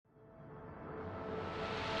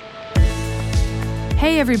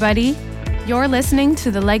Hey everybody, you're listening to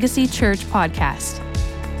the Legacy Church podcast.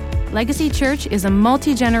 Legacy Church is a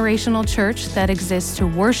multi-generational church that exists to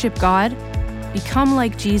worship God, become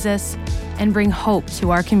like Jesus, and bring hope to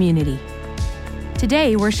our community.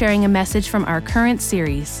 Today, we're sharing a message from our current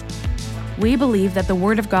series. We believe that the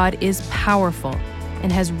Word of God is powerful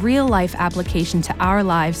and has real-life application to our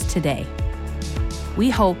lives today. We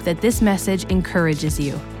hope that this message encourages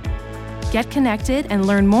you. Get connected and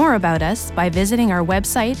learn more about us by visiting our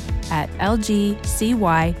website at lgcy.church.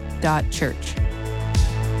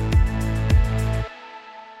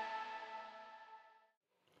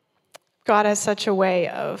 God has such a way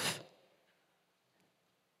of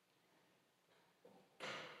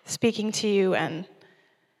speaking to you, and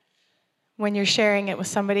when you're sharing it with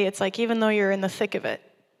somebody, it's like even though you're in the thick of it,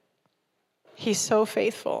 He's so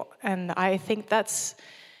faithful, and I think that's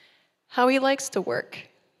how He likes to work.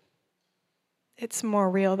 It's more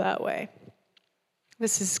real that way.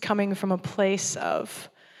 This is coming from a place of,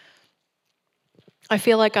 I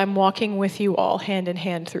feel like I'm walking with you all hand in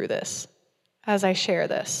hand through this as I share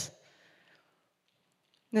this.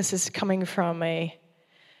 This is coming from a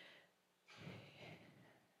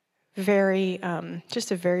very, just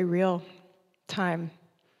a very real time.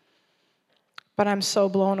 But I'm so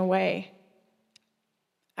blown away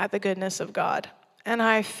at the goodness of God. And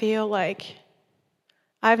I feel like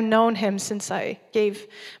I've known Him since I gave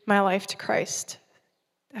my life to Christ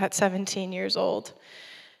at 17 years old.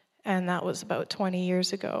 And that was about 20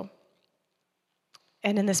 years ago.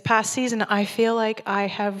 And in this past season, I feel like I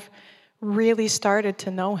have really started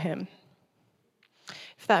to know Him,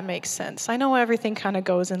 if that makes sense. I know everything kind of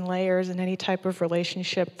goes in layers in any type of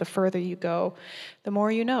relationship. The further you go, the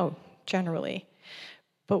more you know, generally.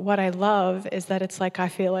 But what I love is that it's like I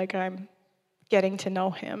feel like I'm getting to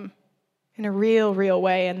know Him in a real, real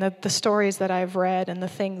way. And the stories that I've read and the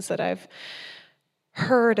things that I've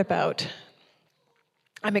heard about,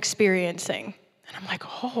 I'm experiencing. And I'm like,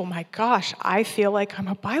 oh my gosh, I feel like I'm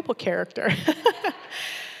a Bible character.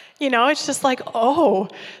 You know, it's just like, oh,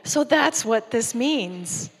 so that's what this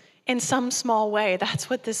means. In some small way, that's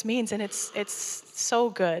what this means. And it's so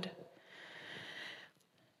good.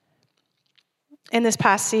 In this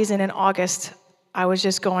past season, in August, I was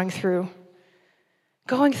just going through,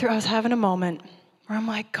 I was having a moment where I'm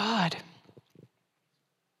like, God,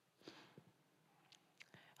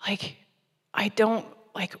 like, I don't,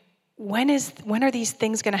 like, when are these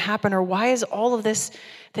things going to happen? Or why is all of this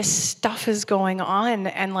stuff is going on?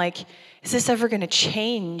 And like, is this ever going to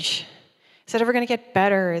change? Is it ever going to get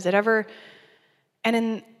better? Is it ever,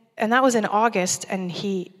 and that was in August, and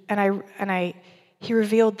he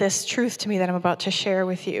revealed this truth to me that I'm about to share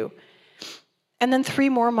with you. And then 3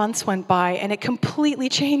 more months went by, and it completely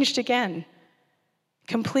changed again.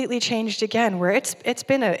 Where it's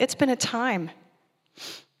been a time.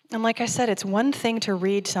 And like I said, it's one thing to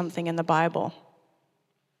read something in the Bible,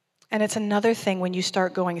 and it's another thing when you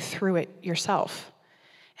start going through it yourself.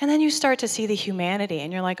 And then you start to see the humanity,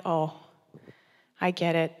 and you're like, oh, I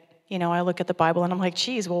get it. You know, I look at the Bible, and I'm like,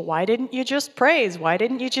 geez, well, why didn't you just praise? Why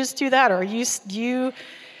didn't you just do that? Or you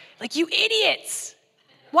idiots.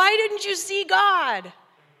 Why didn't you see God?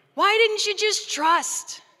 Why didn't you just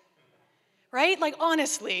trust? Right? Like,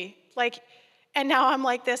 honestly, like, and now I'm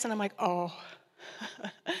like this, and I'm like, oh,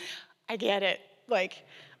 I get it. Like,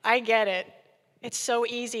 I get it. It's so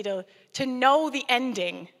easy to know the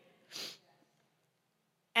ending.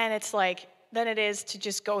 And it's like, than it is to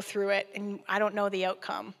just go through it, and I don't know the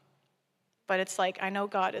outcome. But it's like, I know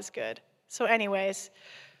God is good. So anyways,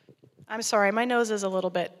 I'm sorry, my nose is a little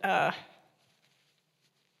bit,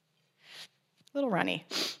 little runny.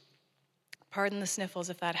 Pardon the sniffles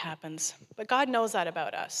if that happens. But God knows that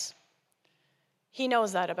about us. He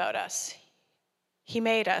knows that about us. He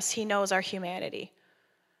made us. He knows our humanity.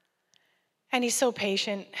 And He's so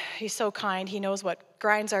patient. He's so kind. He knows what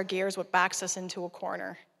grinds our gears, what backs us into a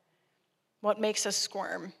corner, what makes us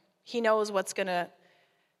squirm. He knows what's going to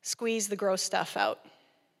squeeze the gross stuff out.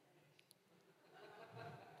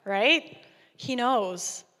 Right? He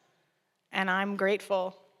knows. And I'm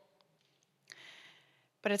grateful.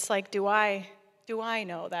 But it's like, do I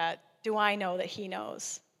know that? Do I know that He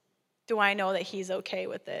knows? Do I know that He's okay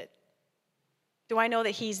with it? Do I know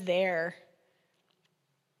that He's there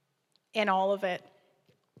in all of it?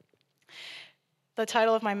 The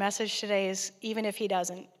title of my message today is, Even If He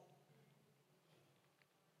Doesn't.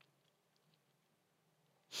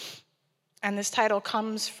 And this title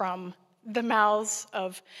comes from the mouths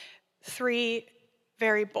of 3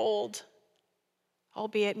 very bold,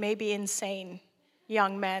 albeit maybe insane,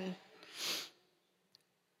 young men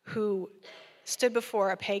who stood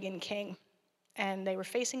before a pagan king, and they were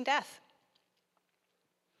facing death.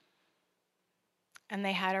 and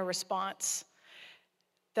they had a response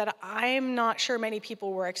that I'm not sure many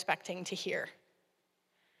people were expecting to hear.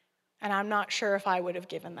 And I'm not sure if I would have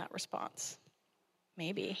given that response.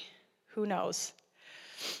 Maybe. Who knows?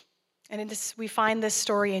 And we find this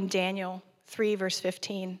story in Daniel 3, verse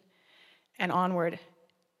 15 and onward.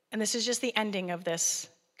 And this is just the ending of this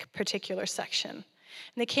particular section. And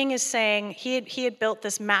the king is saying he had built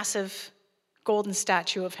this massive golden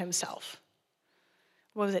statue of himself.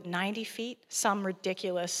 What was it, 90 feet? Some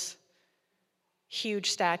ridiculous,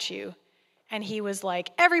 huge statue. And he was like,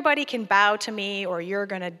 everybody can bow to me or you're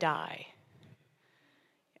going to die.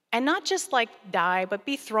 And not just like die, but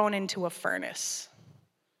be thrown into a furnace.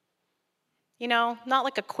 You know, not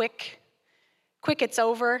like a quick it's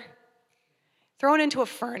over. Thrown into a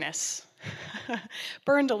furnace.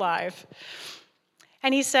 Burned alive.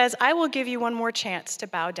 And he says, I will give you one more chance to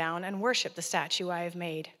bow down and worship the statue I have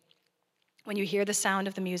made when you hear the sound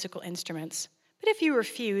of the musical instruments. But if you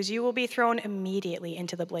refuse, you will be thrown immediately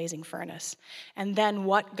into the blazing furnace. And then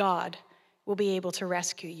what God will be able to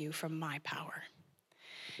rescue you from my power?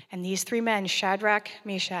 And these three men, Shadrach,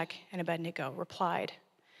 Meshach, and Abednego, replied,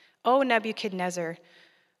 O Nebuchadnezzar,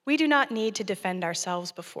 we do not need to defend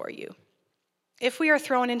ourselves before you. If we are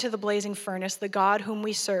thrown into the blazing furnace, the God whom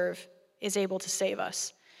we serve is able to save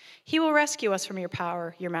us. He will rescue us from your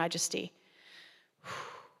power, your majesty.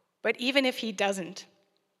 But even if he doesn't,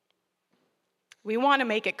 we want to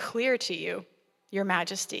make it clear to you, your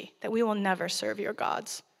majesty, that we will never serve your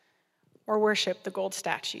gods or worship the gold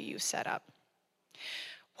statue you set up.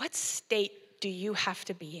 What state do you have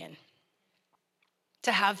to be in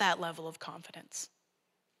to have that level of confidence?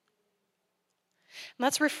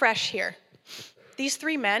 Let's refresh here. These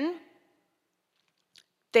three men,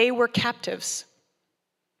 they were captives.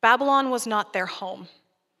 Babylon was not their home.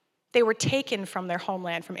 They were taken from their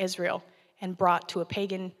homeland, from Israel, and brought to a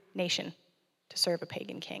pagan nation to serve a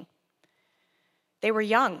pagan king. They were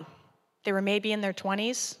young. They were maybe in their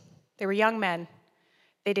 20s. They were young men.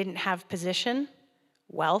 They didn't have position,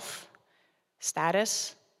 wealth,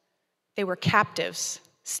 status. They were captives,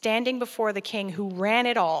 standing before the king who ran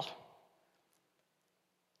it all.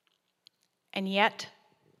 And yet,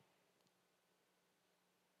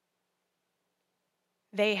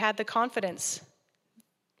 they had the confidence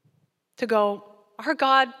to go, our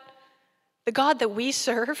God, the God that we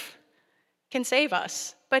serve, can save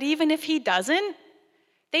us. But even if he doesn't,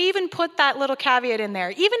 they even put that little caveat in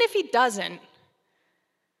there. Even if he doesn't,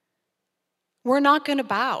 we're not going to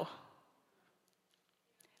bow.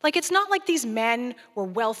 Like, it's not like these men were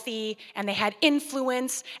wealthy and they had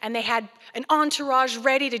influence and they had an entourage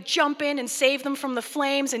ready to jump in and save them from the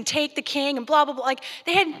flames and take the king and blah, blah, blah. Like,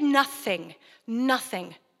 they had nothing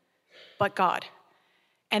but God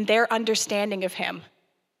and their understanding of him.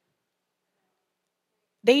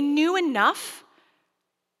 They knew enough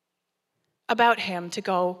about him to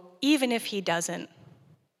go, even if he doesn't,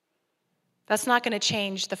 that's not going to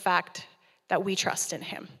change the fact that we trust in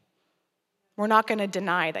him. We're not going to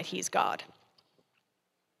deny that he's God.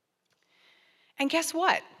 And guess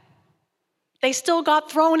what? They still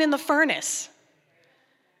got thrown in the furnace.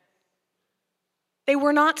 They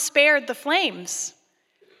were not spared the flames.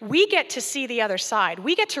 We get to see the other side.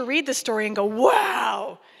 We get to read the story and go,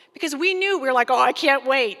 wow, because we were like, oh, I can't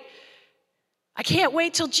wait. I can't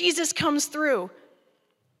wait till Jesus comes through.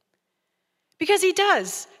 Because he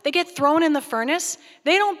does. They get thrown in the furnace.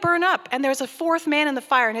 They don't burn up. And there's a fourth man in the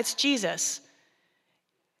fire, and it's Jesus.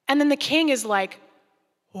 And then the king is like,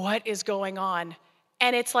 what is going on?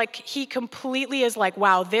 And it's like he completely is like,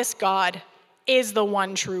 wow, this God is the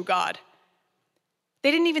one true God.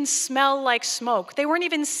 They didn't even smell like smoke. They weren't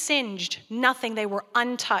even singed. Nothing. They were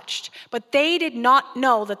untouched. But they did not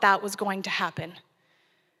know that that was going to happen.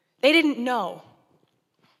 They didn't know.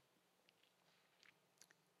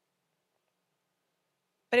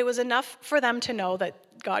 But it was enough for them to know that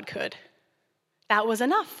God could. That was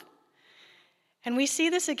enough. And we see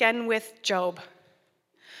this again with Job.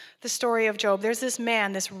 The story of Job. There's this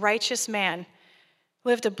man, this righteous man,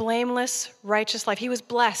 lived a blameless, righteous life. He was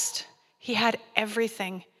blessed. He had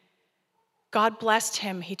everything. God blessed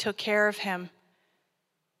him. He took care of him.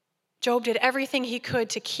 Job did everything he could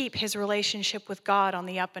to keep his relationship with God on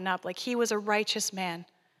the up and up. Like, he was a righteous man.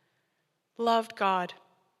 Loved God.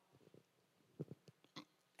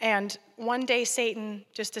 And one day Satan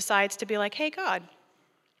just decides to be like, hey, God,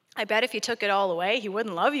 I bet if you took it all away, he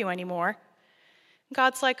wouldn't love you anymore.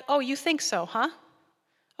 God's like, oh, you think so, huh?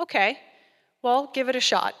 Okay, well, give it a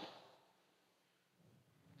shot.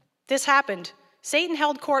 This happened. Satan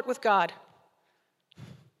held court with God.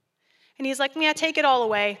 And he's like, yeah, take it all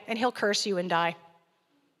away, and he'll curse you and die.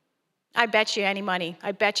 I bet you any money,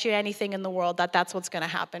 I bet you anything in the world that that's what's going to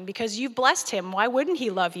happen because you've blessed him. Why wouldn't he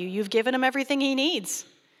love you? You've given him everything he needs.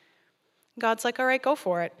 God's like, all right, go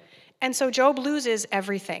for it. And so Job loses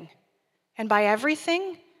everything. And by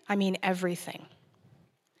everything, I mean everything.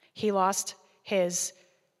 He lost his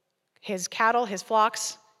cattle, his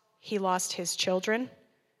flocks. He lost his children.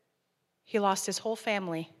 He lost his whole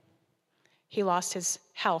family. He lost his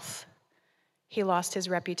health. He lost his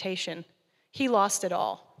reputation. He lost it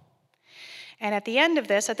all. And at the end of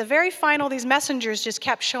this, at the very final, these messengers just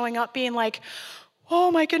kept showing up being like,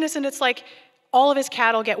 oh my goodness. And it's like all of his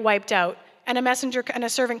cattle get wiped out. And a messenger and a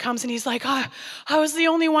servant comes and he's like, I was the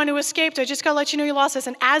only one who escaped. I just got to let you know you lost this.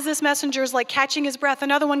 And as this messenger is like catching his breath,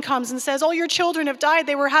 another one comes and says, all your children have died.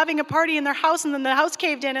 They were having a party in their house and then the house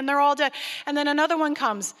caved in and they're all dead. And then another one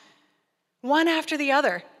comes, one after the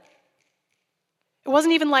other. It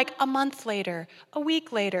wasn't even like a month later, a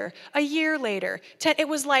week later, a year later. It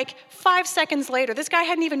was like 5 seconds later. This guy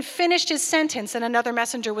hadn't even finished his sentence and another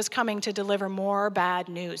messenger was coming to deliver more bad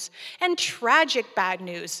news. And tragic bad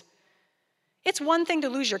news. It's one thing to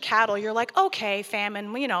lose your cattle. You're like, okay,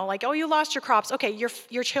 famine, like, oh, you lost your crops. Okay,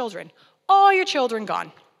 your children. All your children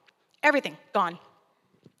gone. Everything gone.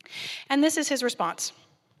 And this is his response.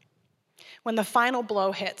 When the final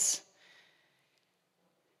blow hits,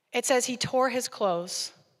 it says he tore his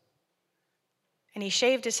clothes and he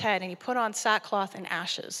shaved his head and he put on sackcloth and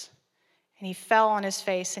ashes and he fell on his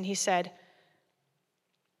face and he said,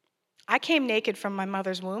 I came naked from my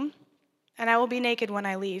mother's womb and I will be naked when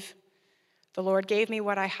I leave. The Lord gave me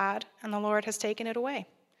what I had and the Lord has taken it away.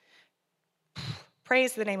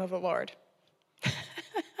 Praise the name of the Lord.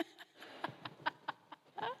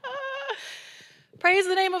 Praise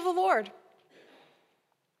the name of the Lord.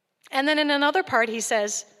 And then in another part he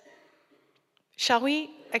says, shall we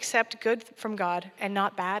accept good from God and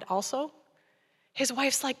not bad also? His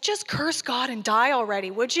wife's like, just curse God and die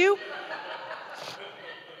already, would you?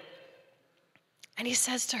 And he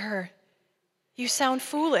says to her, you sound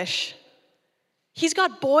foolish. He's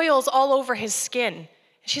got boils all over his skin. And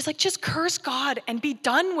she's like, just curse God and be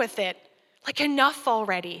done with it. Like, enough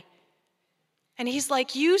already. And he's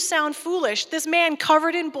like, you sound foolish. This man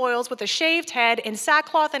covered in boils with a shaved head in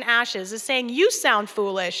sackcloth and ashes is saying, you sound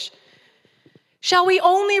foolish. Shall we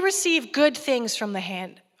only receive good things from the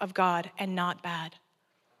hand of God and not bad?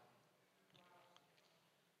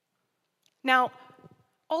 Now,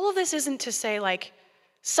 all of this isn't to say, like,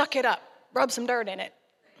 suck it up, rub some dirt in it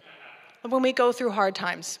when we go through hard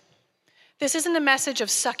times. This isn't a message of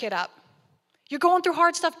suck it up. You're going through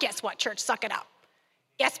hard stuff? Guess what, church? Suck it up.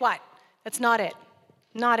 Guess what? That's not it.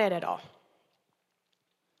 Not it at all.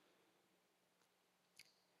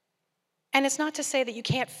 And it's not to say that you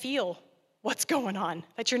can't feel what's going on,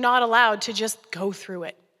 that you're not allowed to just go through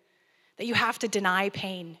it, that you have to deny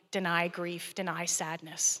pain, deny grief, deny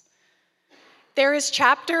sadness. There is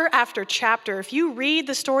chapter after chapter. If you read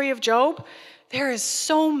the story of Job, there is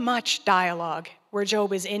so much dialogue where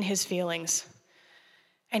Job is in his feelings.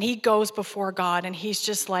 And he goes before God and he's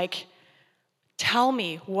just like, tell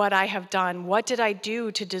me what I have done. What did I do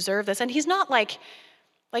to deserve this? And he's not like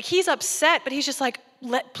he's upset, but he's just like,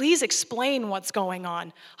 please explain what's going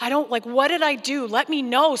on. What did I do? Let me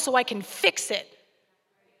know so I can fix it.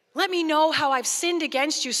 Let me know how I've sinned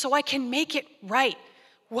against you so I can make it right.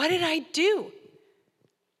 What did I do?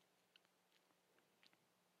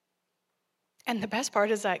 And the best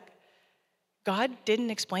part is that God didn't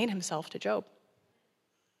explain himself to Job.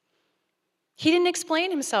 He didn't explain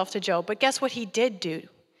himself to Job, but guess what he did do?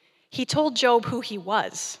 He told Job who he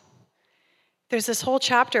was. There's this whole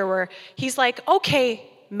chapter where he's like, okay,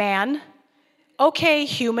 man, okay,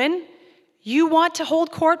 human, you want to hold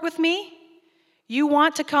court with me? You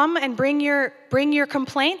want to come and bring your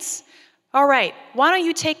complaints? All right, why don't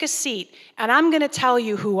you take a seat and I'm going to tell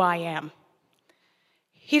you who I am.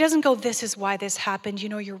 He doesn't go, this is why this happened.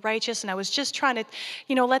 You're righteous and I was just trying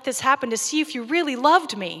to, let this happen to see if you really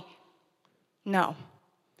loved me. No.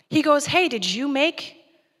 He goes, hey, did you make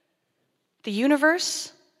the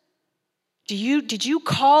universe? Did you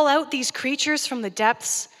call out these creatures from the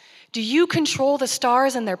depths? Do you control the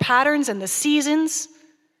stars and their patterns and the seasons?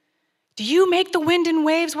 Do you make the wind and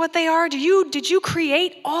waves what they are? Did you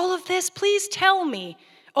create all of this? Please tell me.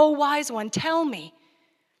 Oh, wise one, tell me.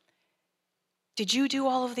 Did you do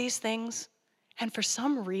all of these things? And for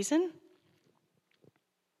some reason,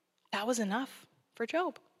 that was enough for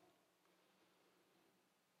Job.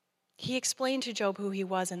 He explained to Job who he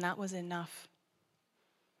was, and that was enough.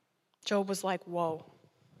 Job was like, whoa,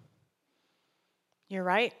 you're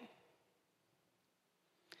right.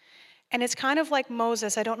 And it's kind of like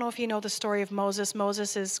Moses. I don't know if you know the story of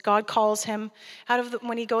Moses. God calls him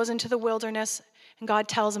when he goes into the wilderness, and God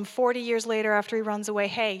tells him 40 years later after he runs away,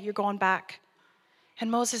 hey, you're going back.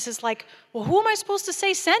 And Moses is like, well, who am I supposed to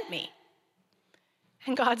say sent me?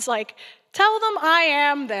 And God's like, tell them I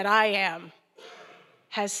am that I am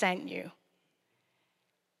has sent you.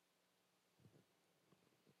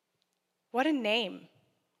 What a name.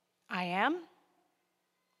 I am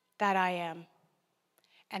that I am.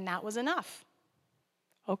 And that was enough.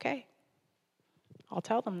 Okay, I'll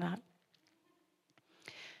tell them that.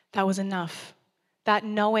 That was enough. That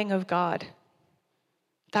knowing of God,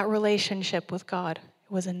 that relationship with God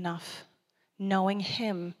was enough. Knowing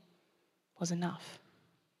him was enough.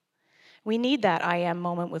 We need that I am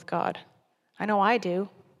moment with God. I know I do.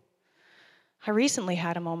 I recently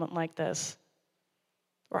had a moment like this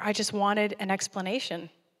where I just wanted an explanation.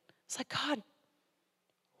 It's like, God,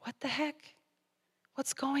 what the heck?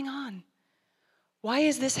 What's going on? Why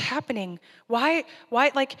is this happening? Why,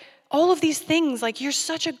 like, all of these things, like, you're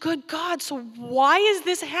such a good God, so why is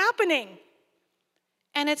this happening?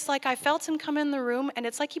 And it's like I felt him come in the room, and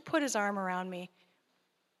it's like he put his arm around me.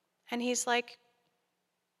 And he's like,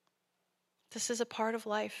 this is a part of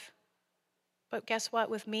life. But guess what?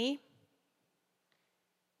 With me,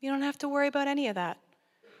 you don't have to worry about any of that.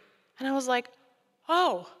 And I was like,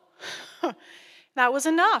 oh, that was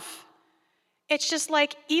enough. It's just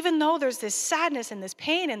like, even though there's this sadness and this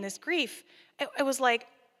pain and this grief, it was like,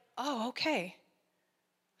 oh, okay,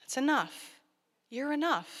 that's enough. You're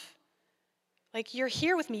enough. Like, you're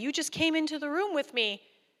here with me. You just came into the room with me.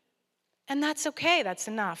 And that's okay. That's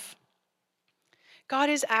enough. God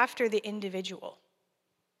is after the individual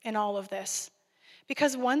in all of this.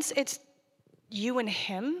 Because once it's you and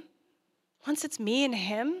him, once it's me and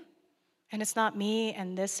him, and it's not me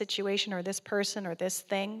and this situation or this person or this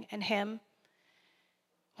thing and him,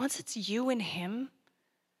 once it's you and him,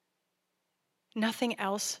 nothing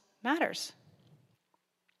else matters.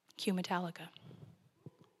 Cue Metallica.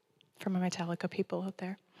 For my Metallica people out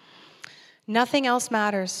there. Nothing else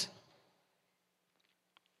matters.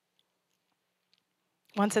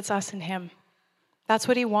 Once it's us and him. That's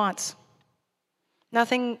what he wants.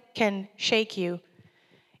 Nothing can shake you,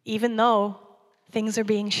 even though things are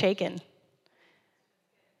being shaken.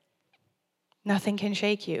 Nothing can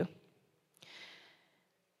shake you.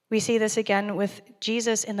 We see this again with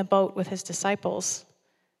Jesus in the boat with his disciples.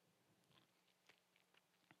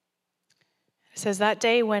 It says, that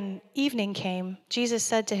day when evening came, Jesus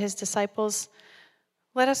said to his disciples,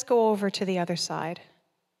 let us go over to the other side.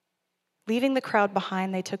 Leaving the crowd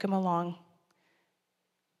behind, they took him along.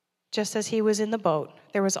 Just as he was in the boat,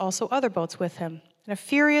 there was also other boats with him, and a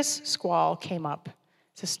furious squall came up.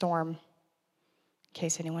 It's a storm. In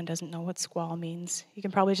case anyone doesn't know what squall means, you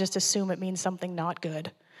can probably just assume it means something not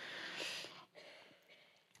good.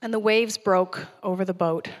 And the waves broke over the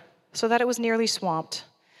boat, so that it was nearly swamped.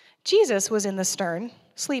 Jesus was in the stern,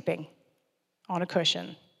 sleeping on a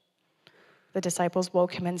cushion. The disciples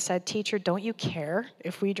woke him and said, Teacher, don't you care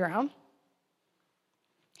if we drown?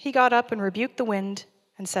 He got up and rebuked the wind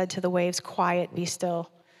and said to the waves, Quiet, be still.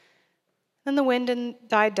 Then the wind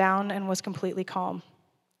died down and was completely calm.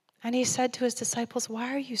 And he said to his disciples,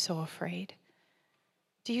 Why are you so afraid?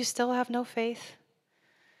 Do you still have no faith?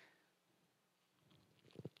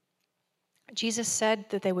 Jesus said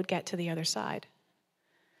that they would get to the other side.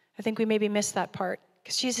 I think we maybe missed that part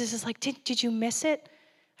because Jesus is like, did you miss it?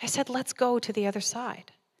 I said, let's go to the other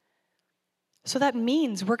side. So that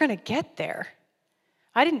means we're going to get there.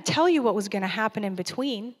 I didn't tell you what was going to happen in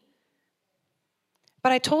between,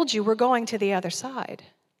 but I told you we're going to the other side.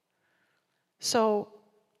 So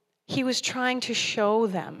he was trying to show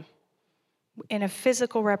them in a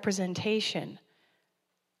physical representation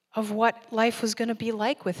of what life was going to be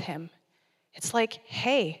like with him. It's like,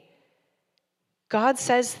 hey, God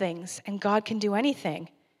says things and God can do anything.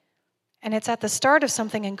 And it's at the start of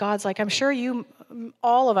something and God's like, I'm sure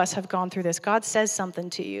all of us have gone through this. God says something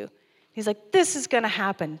to you. He's like, this is going to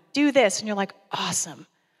happen. Do this. And you're like, awesome.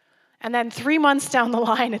 And then 3 months down the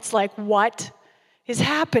line, it's like, what is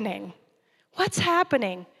happening? What's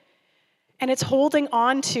happening? And it's holding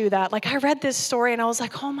on to that. Like, I read this story and I was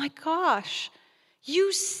like, oh my gosh,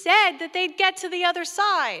 you said that they'd get to the other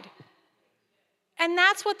side. And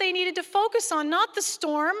that's what they needed to focus on, not the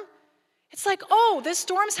storm. It's like, oh, this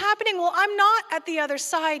storm's happening. Well, I'm not at the other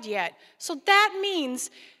side yet. So that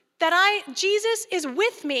means that Jesus is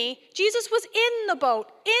with me. Jesus was in the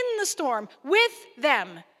boat, in the storm, with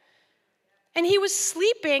them. And he was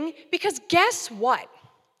sleeping because guess what?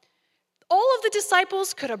 All of the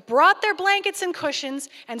disciples could have brought their blankets and cushions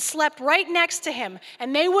and slept right next to him,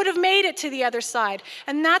 and they would have made it to the other side.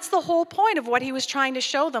 And that's the whole point of what he was trying to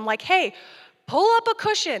show them. Like, hey, pull up a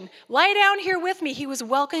cushion, lie down here with me. He was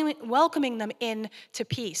welcoming them into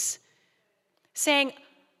peace, saying,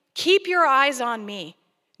 keep your eyes on me.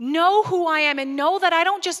 Know who I am and know that I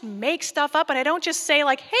don't just make stuff up and I don't just say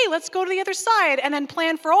like, hey, let's go to the other side and then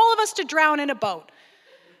plan for all of us to drown in a boat.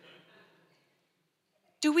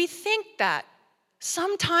 Do we think that?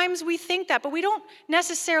 Sometimes we think that, but we don't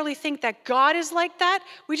necessarily think that God is like that.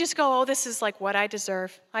 We just go, oh, this is like what I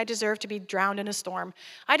deserve. I deserve to be drowned in a storm.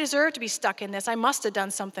 I deserve to be stuck in this. I must have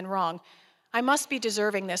done something wrong. I must be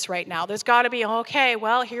deserving this right now. There's got to be, okay,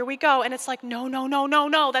 well, here we go. And it's like, no.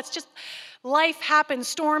 That's just, life happens.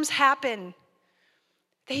 Storms happen.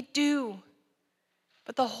 They do.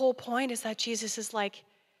 But the whole point is that Jesus is like,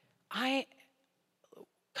 I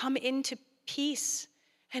come into peace.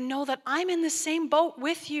 And know that I'm in the same boat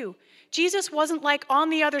with you. Jesus wasn't like on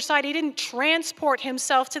the other side. He didn't transport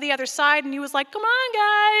himself to the other side and he was like, come on,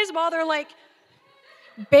 guys, while they're like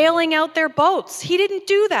bailing out their boats. He didn't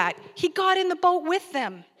do that. He got in the boat with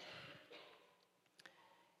them.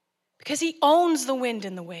 Because he owns the wind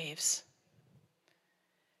and the waves.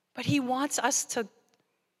 But he wants us to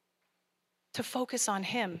focus on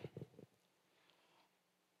him.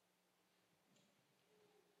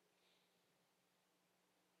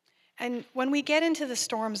 And when we get into the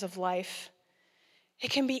storms of life, it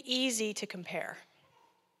can be easy to compare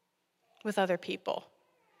with other people.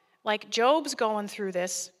 Like Job's going through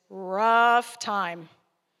this rough time.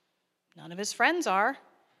 None of his friends are.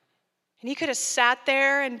 And he could have sat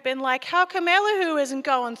there and been like, how come Elihu isn't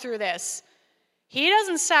going through this? He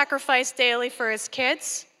doesn't sacrifice daily for his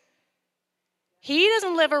kids. He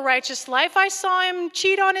doesn't live a righteous life. I saw him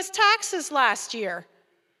cheat on his taxes last year.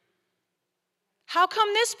 How come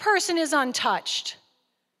this person is untouched?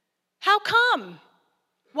 How come?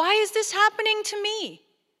 Why is this happening to me?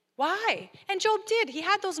 Why? And Job did. He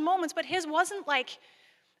had those moments, but his wasn't like,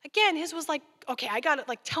 again, his was like, okay, I got it.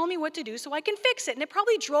 Like, tell me what to do so I can fix it. And it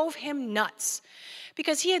probably drove him nuts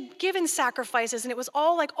because he had given sacrifices and it was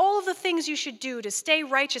all like all of the things you should do to stay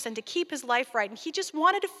righteous and to keep his life right. And he just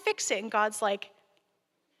wanted to fix it. And God's like,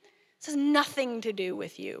 this has nothing to do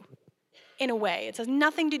with you. In a way, it has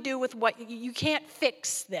nothing to do with what you can't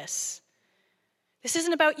fix this. This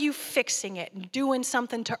isn't about you fixing it and doing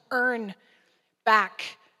something to earn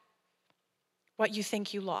back what you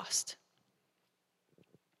think you lost.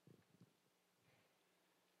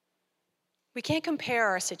 We can't compare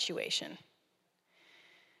our situation.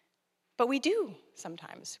 But we do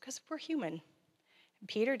sometimes because we're human.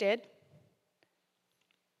 Peter did.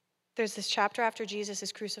 There's this chapter after Jesus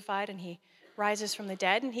is crucified and he rises from the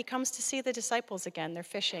dead, and he comes to see the disciples again. They're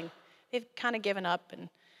fishing. They've kind of given up, and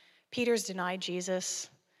Peter's denied Jesus.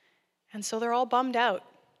 And so they're all bummed out.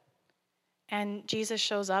 And Jesus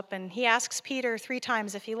shows up, and he asks Peter 3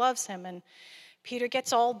 times if he loves him. And Peter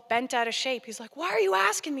gets all bent out of shape. He's like, why are you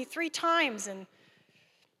asking me 3 times? And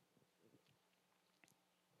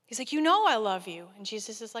he's like, you know I love you. And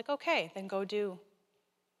Jesus is like, okay, then go do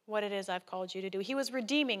what it is I've called you to do. He was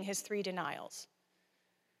redeeming his 3 denials.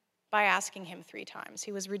 By asking him 3 times.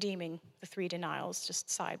 He was redeeming the 3 denials, just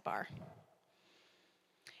sidebar.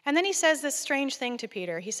 And then he says this strange thing to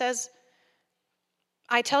Peter. He says,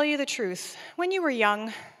 I tell you the truth. When you were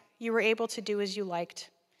young, you were able to do as you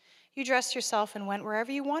liked. You dressed yourself and went wherever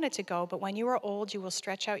you wanted to go, but when you are old, you will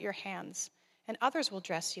stretch out your hands, and others will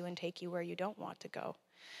dress you and take you where you don't want to go.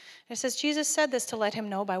 And it says, Jesus said this to let him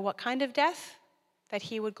know by what kind of death that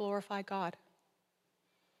he would glorify God.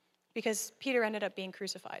 Because Peter ended up being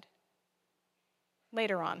crucified.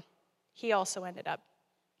 Later on, he also ended up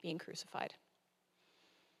being crucified.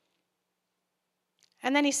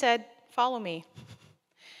 And then he said, follow me.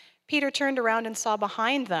 Peter turned around and saw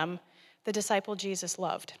behind them the disciple Jesus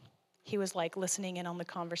loved. He was like listening in on the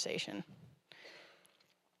conversation.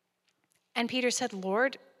 And Peter said,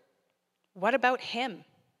 Lord, what about him?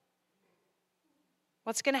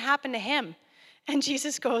 What's going to happen to him? And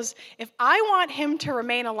Jesus goes, if I want him to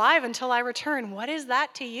remain alive until I return, what is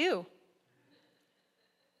that to you?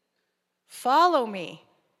 Follow me.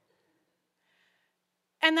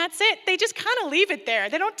 And that's it. They just kind of leave it there.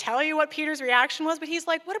 They don't tell you what Peter's reaction was, but he's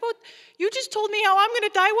like, what about, you just told me how I'm going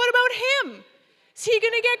to die. What about him? Is he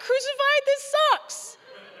going to get crucified? This sucks.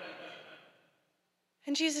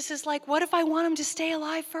 And Jesus is like, what if I want him to stay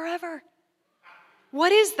alive forever?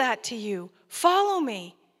 What is that to you? Follow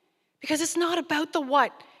me. Because it's not about the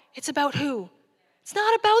what. It's about who. It's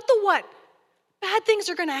not about the what. Bad things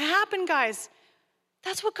are going to happen, guys.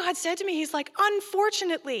 That's what God said to me. He's like,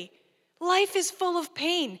 unfortunately, Life is full of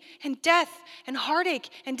pain and death and heartache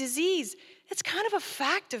and disease. It's kind of a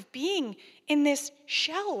fact of being in this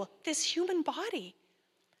shell, this human body.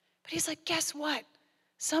 But he's like, guess what?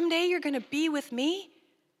 Someday you're going to be with me,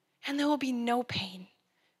 and there will be no pain,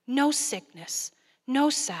 no sickness,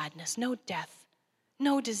 no sadness, no death,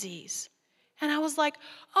 no disease. And I was like,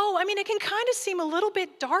 it can kind of seem a little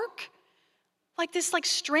bit dark, like this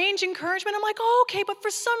strange encouragement. I'm like, okay, but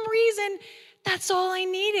for some reason, that's all I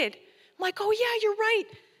needed. I'm like, oh yeah, you're right.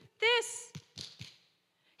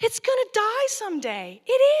 It's gonna die someday.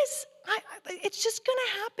 It is. It's just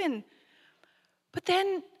gonna happen. But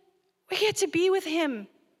then we get to be with him,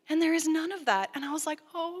 and there is none of that. And I was like,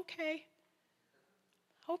 okay.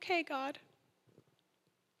 Okay, God.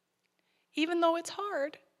 Even though it's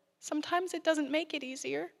hard, sometimes it doesn't make it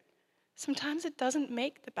easier. Sometimes it doesn't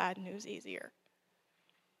make the bad news easier.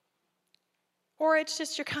 Or it's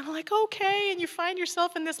just you're kind of like, okay, and you find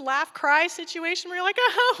yourself in this laugh-cry situation where you're like,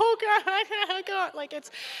 oh, God, oh, God. Like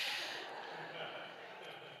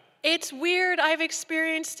it's weird. I've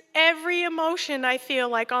experienced every emotion, I feel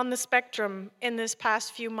like, on the spectrum in this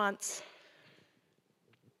past few months.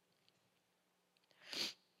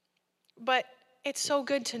 But it's so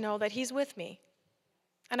good to know that he's with me.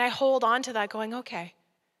 And I hold on to that going, okay,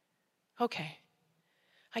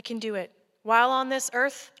 I can do it. While on this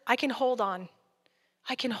earth, I can hold on.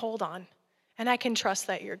 And I can trust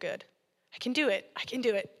that you're good. I can do it.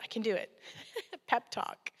 Pep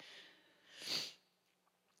talk.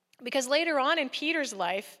 Because later on in Peter's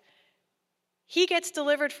life, he gets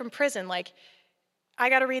delivered from prison. Like, I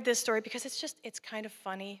got to read this story because it's kind of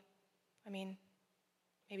funny. I mean,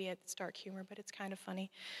 maybe it's dark humor, but it's kind of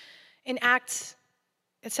funny. In Acts,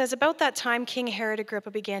 it says, about that time, King Herod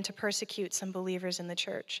Agrippa began to persecute some believers in the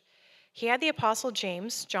church. He had the apostle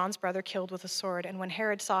James, John's brother, killed with a sword, and when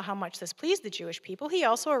Herod saw how much this pleased the Jewish people, he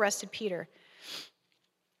also arrested Peter.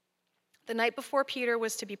 The night before Peter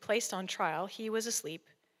was to be placed on trial, he was asleep,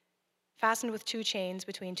 fastened with 2 chains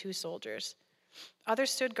between 2 soldiers.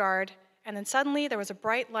 Others stood guard, and then suddenly there was a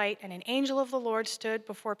bright light, and an angel of the Lord stood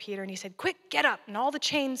before Peter, and he said, quick, get up, and all the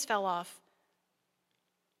chains fell off.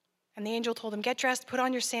 And the angel told him, get dressed, put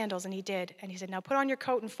on your sandals, and he did. And he said, now put on your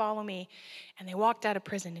coat and follow me. And they walked out of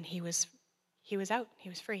prison, and he was out, he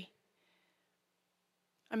was free.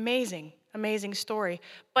 Amazing, amazing story.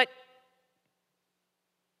 But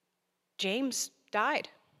James died.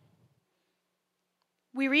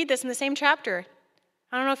 We read this in the same chapter.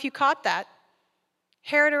 I don't know if you caught that.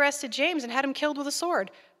 Herod arrested James and had him killed with a sword,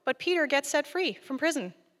 but Peter gets set free from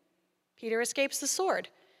prison. Peter escapes the sword.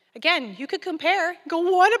 Again, you could compare, go,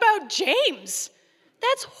 what about James?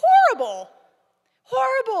 That's horrible.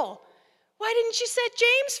 Horrible. Why didn't you set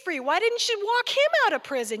James free? Why didn't you walk him out of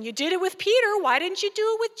prison? You did it with Peter. Why didn't you do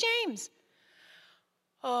it with James?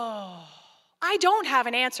 Oh, I don't have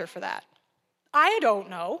an answer for that. I don't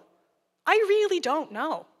know. I really don't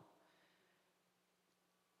know.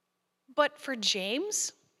 But for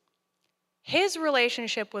James, his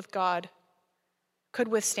relationship with God could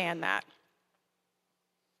withstand that.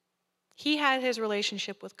 He had his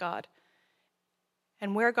relationship with God.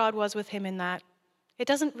 And where God was with him in that, it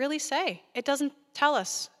doesn't really say. It doesn't tell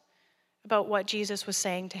us about what Jesus was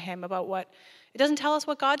saying to him, it doesn't tell us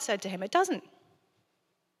what God said to him. It doesn't.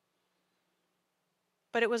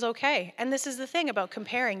 But it was okay. And this is the thing about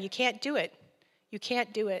comparing. You can't do it. You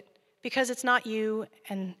can't do it because it's not you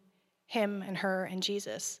and him and her and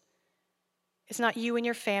Jesus. It's not you and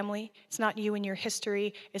your family. It's not you and your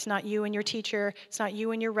history. It's not you and your teacher. It's not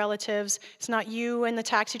you and your relatives. It's not you and the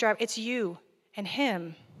taxi driver. It's you and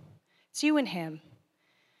him. It's you and him.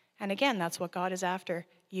 And again, that's what God is after,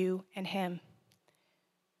 you and him.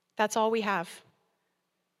 That's all we have.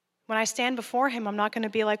 When I stand before him, I'm not going to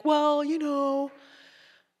be like, well,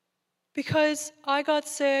 because I got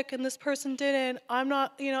sick and this person didn't, I'm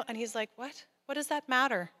not, and he's like, what? What does that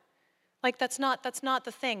matter? Like, that's not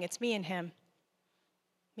the thing. It's me and him.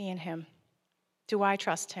 Me and him. Do I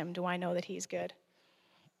trust him? Do I know that he's good?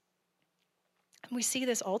 And we see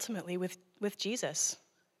this ultimately with Jesus.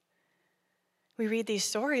 We read these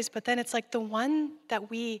stories, but then it's like the one that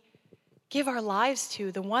we give our lives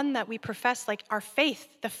to, the one that we profess, like our faith,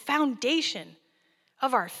 the foundation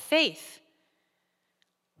of our faith,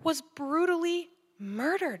 was brutally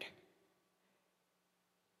murdered.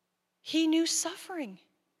 He knew suffering.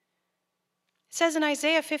 It says in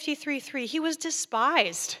Isaiah 53:3, he was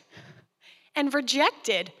despised and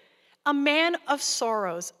rejected, a man of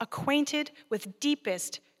sorrows, acquainted with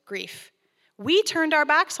deepest grief. We turned our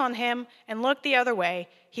backs on him and looked the other way.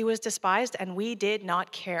 He was despised and we did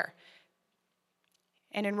not care.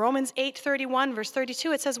 And in Romans 8:31, verse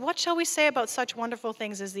 32, it says, "What shall we say about such wonderful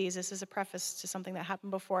things as these?" This is a preface to something that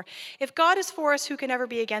happened before. "If God is for us, who can ever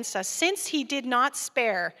be against us? Since he did not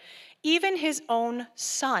spare even his own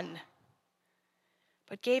son,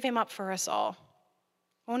 but gave him up for us all,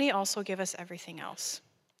 won't he also give us everything else?"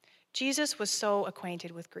 Jesus was so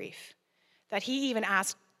acquainted with grief that he even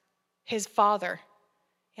asked his Father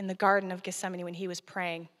in the Garden of Gethsemane when he was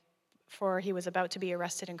praying, for he was about to be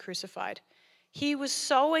arrested and crucified. He was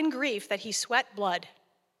so in grief that he sweat blood.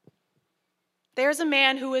 There's a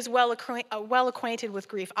man who is well acquainted with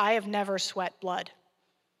grief. I have never sweat blood.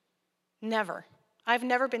 Never. I've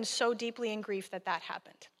never been so deeply in grief that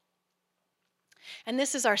happened. And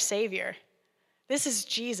this is our Savior. This is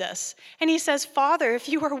Jesus. And he says, "Father, if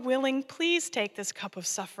you are willing, please take this cup of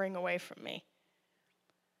suffering away from me.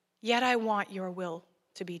 Yet I want your will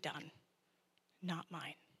to be done, not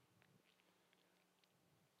mine."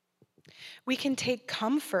 We can take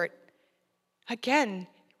comfort. Again,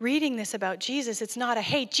 reading this about Jesus, it's not a,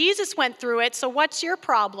 hey, Jesus went through it, so what's your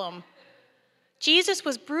problem? Jesus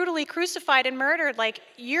was brutally crucified and murdered. Like,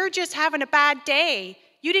 you're just having a bad day.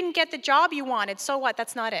 You didn't get the job you wanted, so what?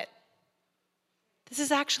 That's not it. This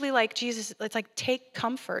is actually like Jesus, it's like take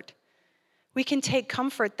comfort. We can take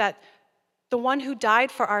comfort that the one who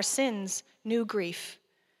died for our sins knew grief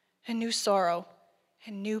and knew sorrow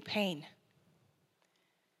and knew pain.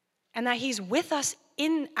 And that he's with us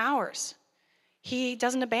in ours. He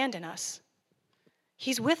doesn't abandon us.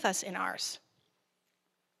 He's with us in ours.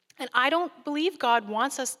 And I don't believe God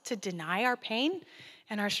wants us to deny our pain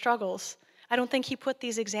and our struggles. I don't think he put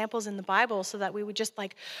these examples in the Bible so that we would just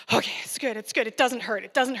like, okay, it's good, it doesn't hurt,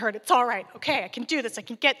 it's all right. Okay, I can do this, I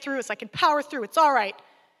can get through this, I can power through, it's all right.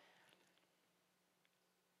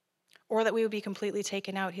 Or that we would be completely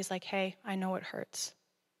taken out. He's like, hey, I know it hurts.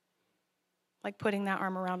 Like putting that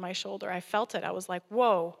arm around my shoulder. I felt it. I was like,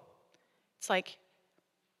 whoa. It's like,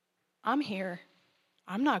 I'm here.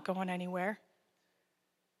 I'm not going anywhere.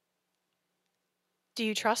 Do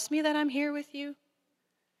you trust me that I'm here with you?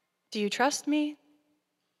 Do you trust me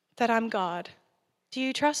that I'm God? Do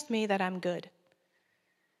you trust me that I'm good?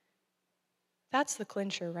 That's the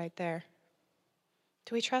clincher right there.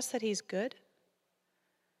 Do we trust that he's good?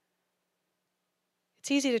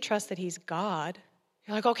 It's easy to trust that he's God.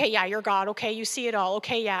 You're like, okay, yeah, you're God. Okay, you see it all.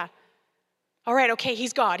 Okay, yeah. All right, okay,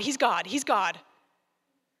 he's God.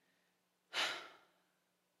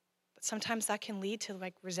 But sometimes that can lead to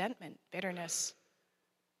like resentment, bitterness,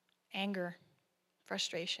 anger,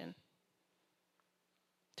 frustration.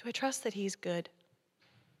 Do I trust that he's good?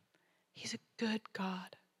 He's a good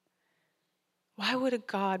God. Why would a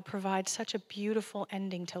God provide such a beautiful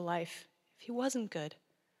ending to life if he wasn't good?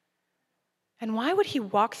 And why would he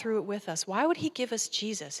walk through it with us? Why would he give us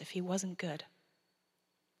Jesus if he wasn't good?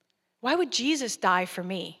 Why would Jesus die for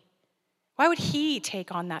me? Why would he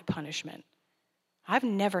take on that punishment? I've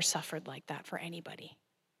never suffered like that for anybody.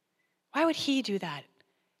 Why would he do that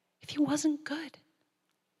if he wasn't good?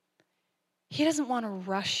 He doesn't want to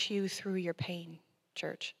rush you through your pain,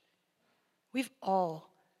 church. We've all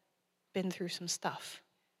been through some stuff.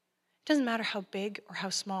 It doesn't matter how big or how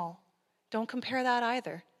small. Don't compare that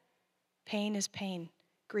either. Pain is pain.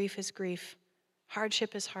 Grief is grief.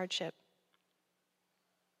 Hardship is hardship.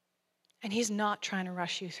 And he's not trying to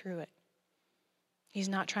rush you through it. He's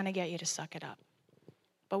not trying to get you to suck it up.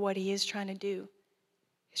 But what he is trying to do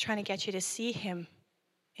is trying to get you to see him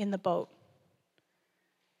in the boat.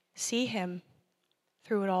 See him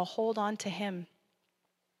through it all. Hold on to him.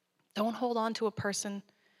 Don't hold on to a person.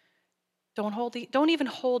 Don't even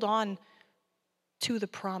hold on to the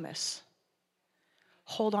promise.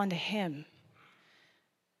 Hold on to him.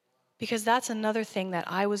 Because that's another thing that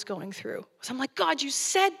I was going through. So I'm like, God, you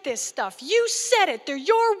said this stuff. You said it. They're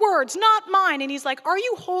your words, not mine. And he's like, are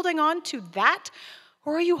you holding on to that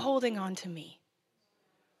or are you holding on to me?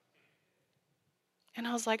 And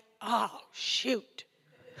I was like, oh, shoot.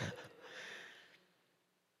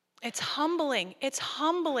 It's humbling. It's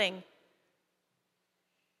humbling.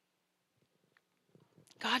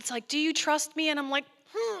 God's like, do you trust me? And I'm like,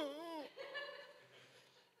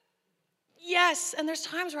 yes. And there's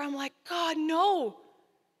times where I'm like, God, no,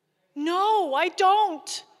 I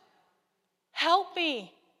don't. Help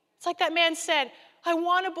me. It's like that man said, I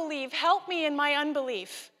want to believe. Help me in my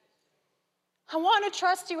unbelief. I want to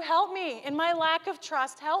trust you. Help me in my lack of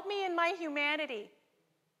trust. Help me in my humanity.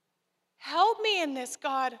 Help me in this,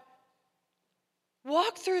 God.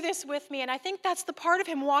 Walk through this with me. And I think that's the part of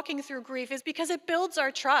him walking through grief is because it builds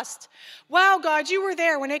our trust. Wow, God, you were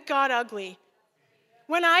there when it got ugly.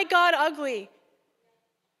 When I got ugly.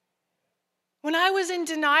 When I was in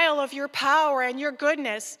denial of your power and your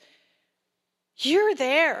goodness, You're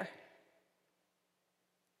there.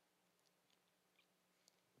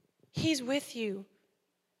 He's with you.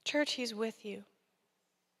 Church, he's with you.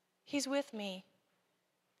 He's with me.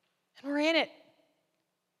 And we're in it.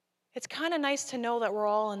 It's kind of nice to know that we're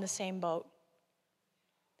all in the same boat,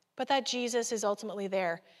 but that Jesus is ultimately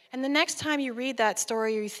there. And the next time you read that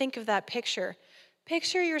story or you think of that picture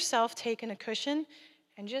yourself taking a cushion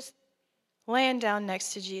and just laying down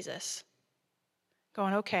next to Jesus,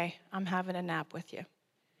 going, okay, I'm having a nap with you.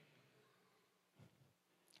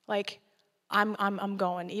 Like, I'm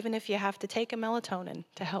going, even if you have to take a melatonin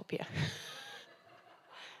to help you.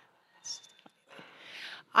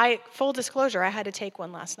 Full disclosure, I had to take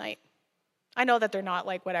one last night. I know that they're not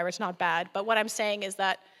like whatever, it's not bad, but what I'm saying is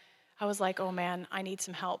that I was like, oh man, I need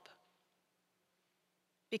some help.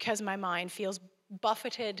 Because my mind feels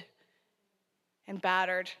buffeted and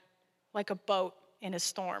battered like a boat in a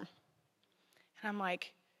storm. And I'm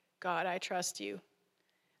like, God, I trust you.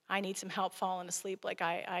 I need some help falling asleep. Like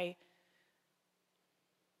I'm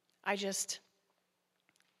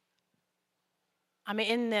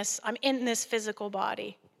in this physical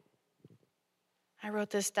body. I wrote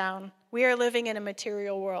this down. We are living in a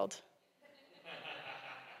material world.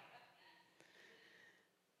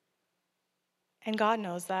 And God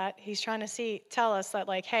knows that. He's trying to tell us that,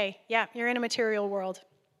 like, hey, yeah, you're in a material world.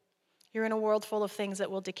 You're in a world full of things that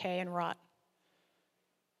will decay and rot.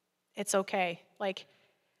 It's okay.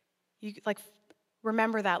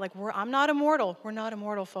 Remember that. I'm not immortal. We're not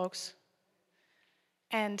immortal, folks.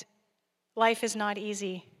 And life is not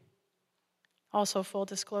easy. Also, full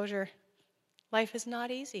disclosure, life is not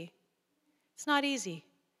easy. It's not easy.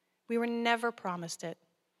 We were never promised it.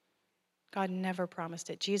 God never promised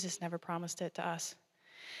it. Jesus never promised it to us.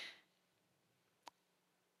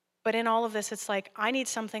 But in all of this, it's like, I need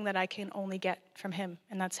something that I can only get from him,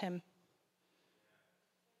 and that's him.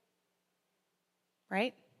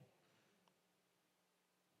 Right?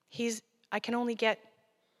 I can only get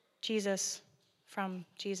Jesus from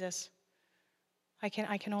Jesus. I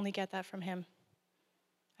can only get that from him.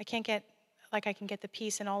 I can get the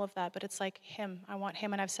peace and all of that, but it's like him. I want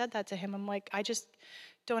him, and I've said that to him. I'm like, I just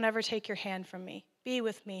don't ever take your hand from me. Be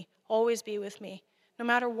with me. Always be with me. No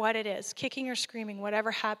matter what it is, kicking or screaming,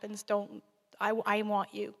 whatever happens, I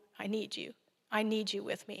want you. I need you. I need you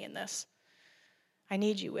with me in this. I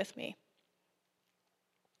need you with me.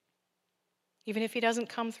 Even if he doesn't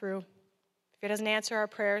come through, if he doesn't answer our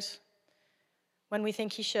prayers when we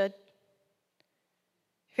think he should,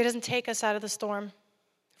 if he doesn't take us out of the storm,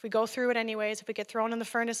 if we go through it anyways, if we get thrown in the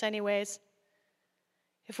furnace anyways,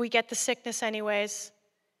 if we get the sickness anyways,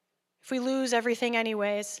 if we lose everything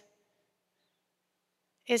anyways,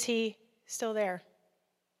 is he still there?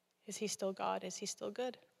 Is he still God? Is he still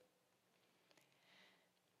good?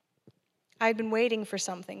 I've been waiting for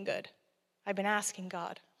something good. I've been asking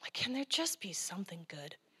God, like, can there just be something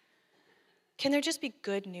good? Can there just be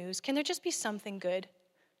good news? Can there just be something good?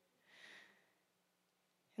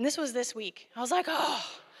 And this was this week. I was like, oh,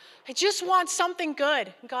 I just want something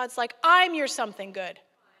good. And God's like, I'm your something good.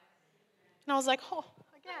 And I was like, oh,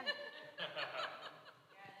 again.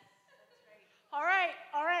 All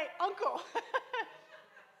right, uncle.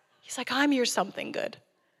 He's like, I'm your something good.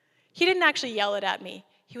 He didn't actually yell it at me.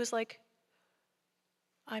 He was like,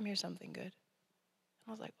 I'm your something good.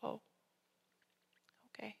 I was like, oh,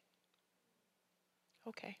 okay.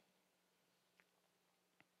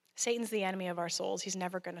 Satan's the enemy of our souls. He's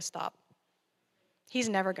never going to stop. He's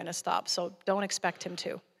never going to stop, so don't expect him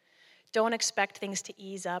to. Don't expect things to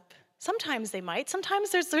ease up. Sometimes they might. Sometimes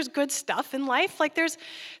there's good stuff in life. Like there's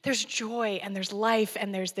joy and there's life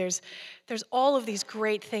and there's all of these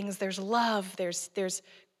great things. There's love. There's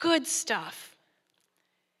good stuff.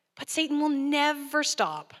 But Satan will never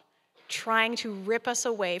stop trying to rip us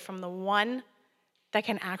away from the one that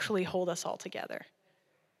can actually hold us all together.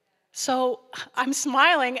 So I'm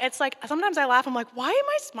smiling. It's like, sometimes I laugh. I'm like, why am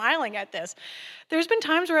I smiling at this? There's been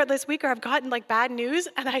times where this week where I've gotten like bad news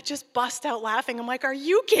and I just bust out laughing. I'm like, are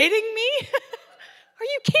you kidding me? Are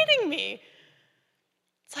you kidding me?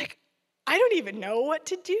 It's like, I don't even know what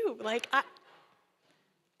to do.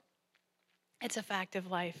 It's a fact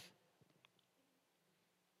of life.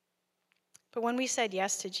 But when we said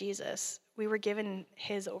yes to Jesus, we were given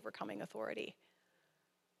his overcoming authority.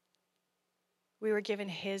 We were given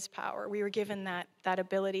his power. We were given that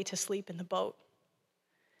ability to sleep in the boat.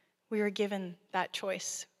 We were given that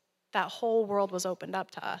choice. That whole world was opened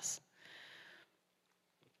up to us.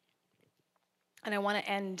 And I want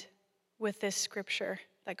to end with this scripture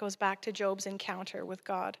that goes back to Job's encounter with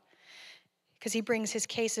God, because he brings his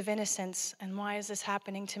case of innocence and why is this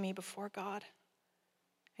happening to me before God?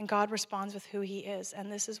 And God responds with who he is.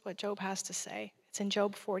 And this is what Job has to say. It's in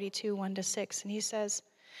Job 42, 1-6. And he says,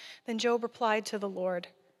 "Then Job replied to the Lord,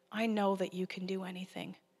 I know that you can do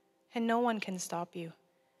anything, and no one can stop you.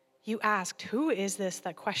 You asked, who is this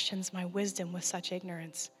that questions my wisdom with such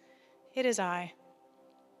ignorance? It is I.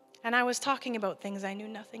 And I was talking about things I knew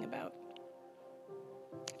nothing about.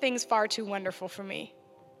 Things far too wonderful for me.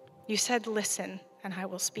 You said, listen, and I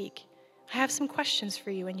will speak. I have some questions for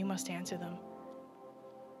you, and you must answer them.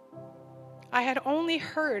 I had only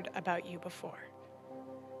heard about you before,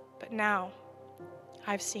 but now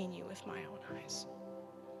I've seen you with my own eyes.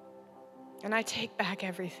 And I take back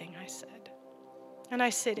everything I said, and I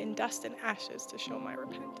sit in dust and ashes to show my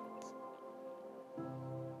repentance.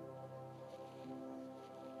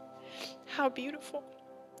 How beautiful.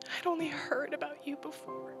 I'd only heard about you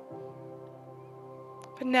before,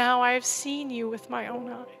 but now I have seen you with my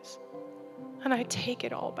own eyes, and I take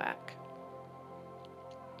it all back.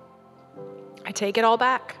 I take it all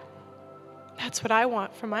back. That's what I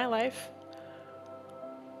want for my life.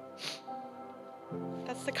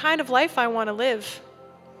 That's the kind of life I want to live.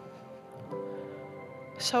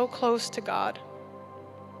 So close to God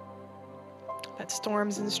that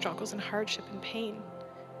storms and struggles and hardship and pain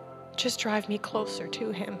just drive me closer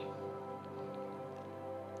to him.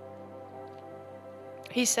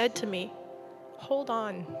 He said to me, hold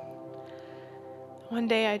on. One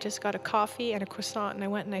day I just got a coffee and a croissant, and I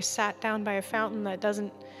went and I sat down by a fountain that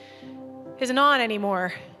isn't on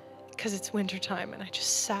anymore because it's wintertime, and I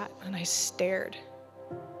just sat and I stared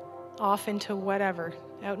off into whatever,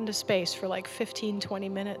 out into space for like 15, 20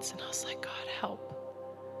 minutes, and I was like, God,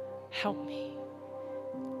 help me.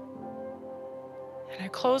 And I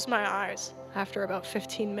closed my eyes after about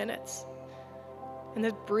 15 minutes, and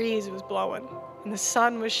the breeze was blowing, and the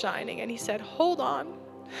sun was shining, and he said, hold on.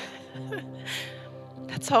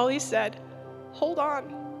 That's all he said. Hold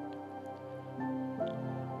on.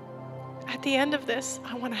 At the end of this,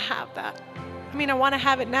 I want to have that. I want to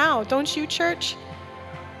have it now. Don't you, church?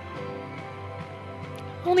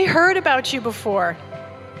 I only heard about you before,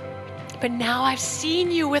 but now I've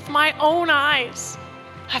seen you with my own eyes.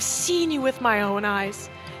 I've seen you with my own eyes,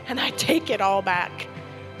 and I take it all back.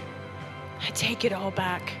 I take it all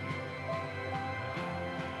back.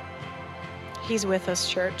 He's with us,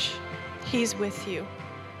 church. He's with you.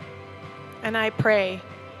 And I pray,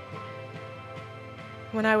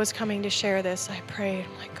 when I was coming to share this, I prayed,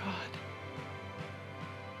 my God,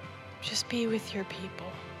 just be with your people.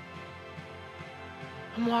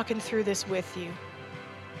 I'm walking through this with you.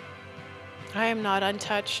 I am not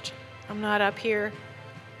untouched. I'm not up here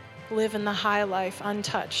living the high life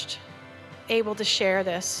untouched, able to share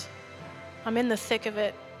this. I'm in the thick of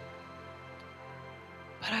it.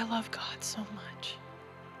 But I love God so much.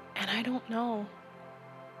 And I don't know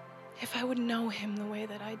if I would know him the way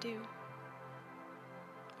that I do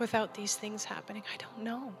without these things happening. I don't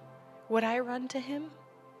know. Would I run to him?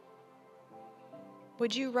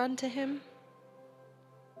 Would you run to him?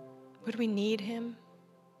 Would we need him?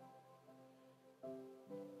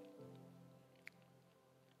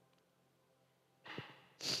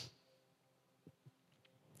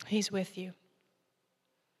 He's with you.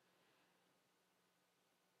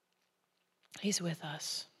 He's with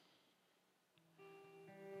us.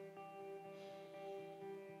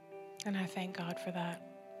 And I thank God for that.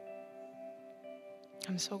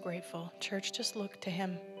 I'm so grateful. Church, just look to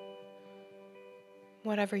him.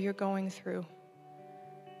 Whatever you're going through,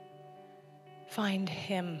 find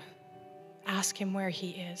him. Ask him where he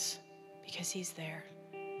is, because he's there.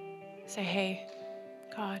 Say, hey,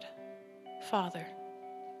 God, Father,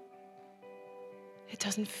 it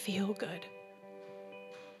doesn't feel good,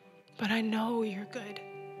 but I know you're good.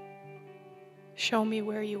 Show me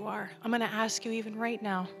where you are. I'm going to ask you even right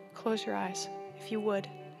now, close your eyes, if you would.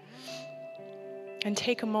 And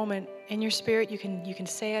take a moment in your spirit. You can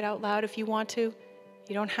say it out loud if you want to.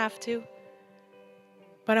 You don't have to.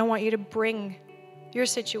 But I want you to bring your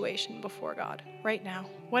situation before God right now.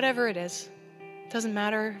 Whatever it is. It doesn't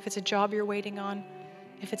matter if it's a job you're waiting on,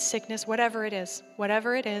 if it's sickness, whatever it is,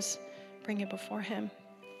 bring it before him.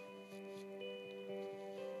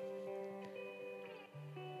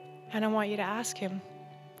 And I want you to ask him,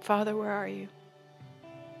 Father, where are you?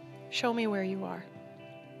 Show me where you are.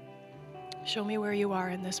 Show me where you are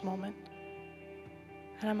in this moment.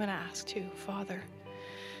 And I'm going to ask too, Father,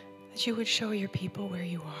 that you would show your people where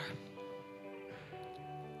you are.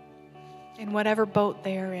 In whatever boat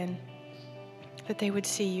they are in, that they would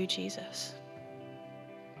see you, Jesus.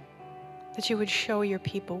 That you would show your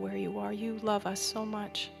people where you are. You love us so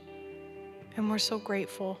much. And we're so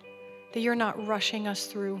grateful that you're not rushing us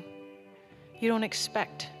through. You don't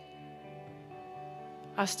expect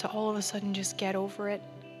us to all of a sudden just get over it.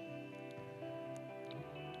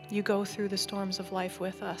 You go through the storms of life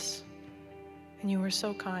with us, and you are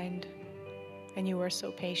so kind, and you are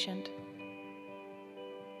so patient.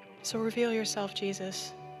 So reveal yourself,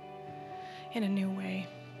 Jesus, in a new way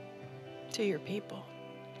to your people.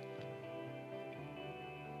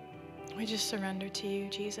 We just surrender to you,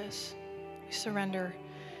 Jesus. We surrender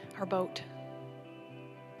our boat.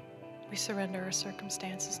 We surrender our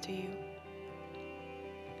circumstances to you.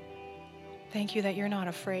 Thank you that you're not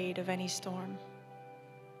afraid of any storm,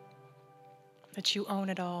 that you own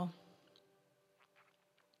it all.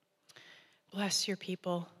 Bless your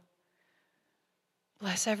people.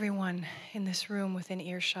 Bless everyone in this room within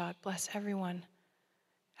earshot. Bless everyone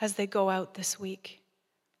as they go out this week.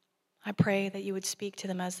 I pray that you would speak to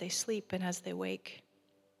them as they sleep and as they wake.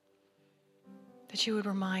 That you would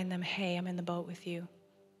remind them, hey, I'm in the boat with you.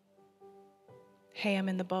 Hey, I'm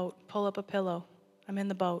in the boat. Pull up a pillow. I'm in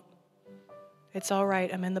the boat. It's all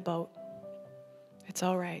right. I'm in the boat. It's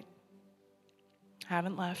all right. I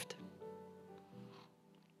haven't left.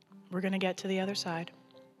 We're going to get to the other side.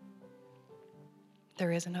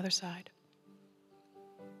 There is another side.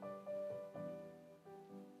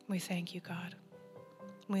 We thank you, God.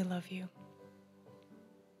 We love you.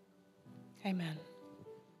 Amen.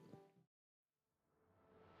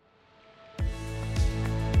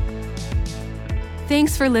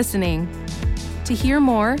 Thanks for listening. To hear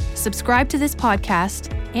more, subscribe to this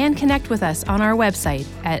podcast and connect with us on our website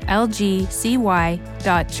at lgcy.church.